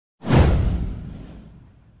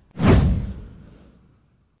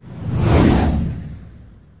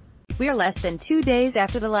We're less than 2 days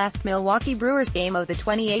after the last Milwaukee Brewers game of the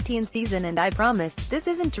 2018 season, and I promise, this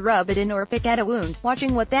isn't to rub it in or pick at a wound.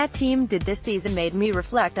 Watching what that team did this season made me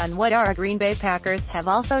reflect on what our Green Bay Packers have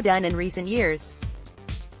also done in recent years.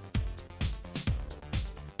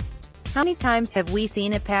 How many times have we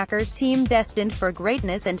seen a Packers team destined for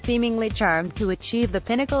greatness and seemingly charmed to achieve the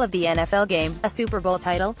pinnacle of the NFL game, a Super Bowl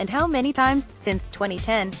title, and how many times, since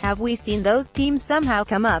 2010, have we seen those teams somehow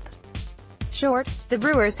come up short? The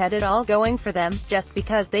Brewers had it all going for them. Just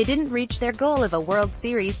because they didn't reach their goal of a World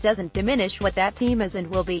Series doesn't diminish what that team is and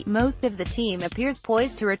will be. Most of the team appears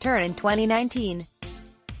poised to return in 2019.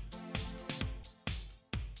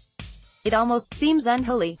 It almost seems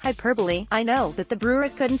unholy hyperbole, I know, that the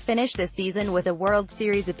Brewers couldn't finish this season with a World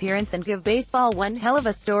Series appearance and give baseball one hell of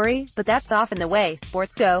a story, but that's often the way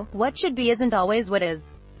sports go. What should be isn't always what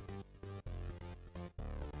is.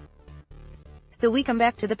 So we come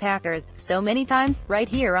back to the Packers. So many times, right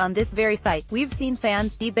here on this very site, we've seen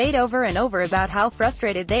fans debate over and over about how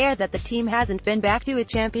frustrated they are that the team hasn't been back to a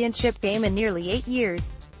championship game in nearly 8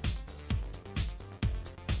 years.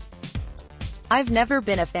 I've never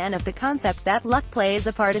been a fan of the concept that luck plays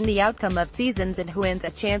a part in the outcome of seasons and who wins a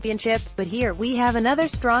championship, but here we have another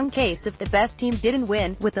strong case of the best team didn't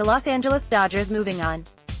win, with the Los Angeles Dodgers moving on.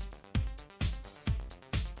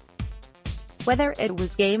 Whether it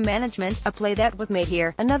was game management, a play that was made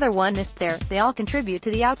here, another one missed there, they all contribute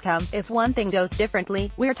to the outcome. If one thing goes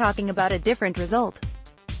differently, we're talking about a different result.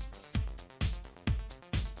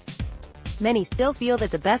 Many still feel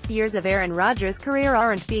that the best years of Aaron Rodgers' career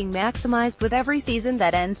aren't being maximized with every season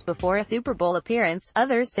that ends before a Super Bowl appearance.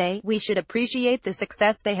 Others say, we should appreciate the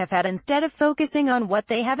success they have had instead of focusing on what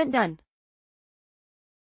they haven't done.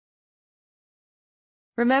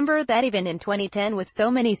 Remember that even in 2010, with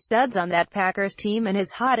so many studs on that Packers team and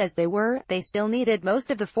as hot as they were, they still needed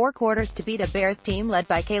most of the 4 quarters to beat a Bears team led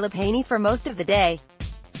by Caleb Haney for most of the day.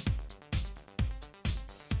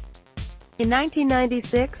 In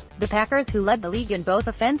 1996, the Packers, who led the league in both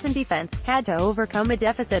offense and defense, had to overcome a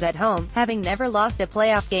deficit at home, having never lost a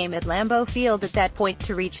playoff game at Lambeau Field at that point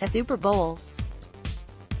to reach a Super Bowl.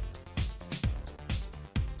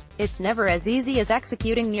 It's never as easy as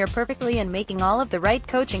executing near perfectly and making all of the right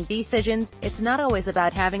coaching decisions. It's not always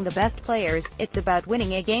about having the best players, it's about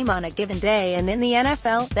winning a game on a given day, and in the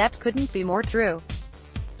NFL, that couldn't be more true.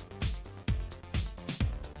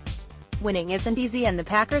 Winning isn't easy, and the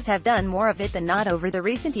Packers have done more of it than not over the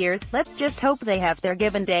recent years. Let's just hope they have their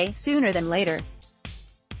given day sooner than later.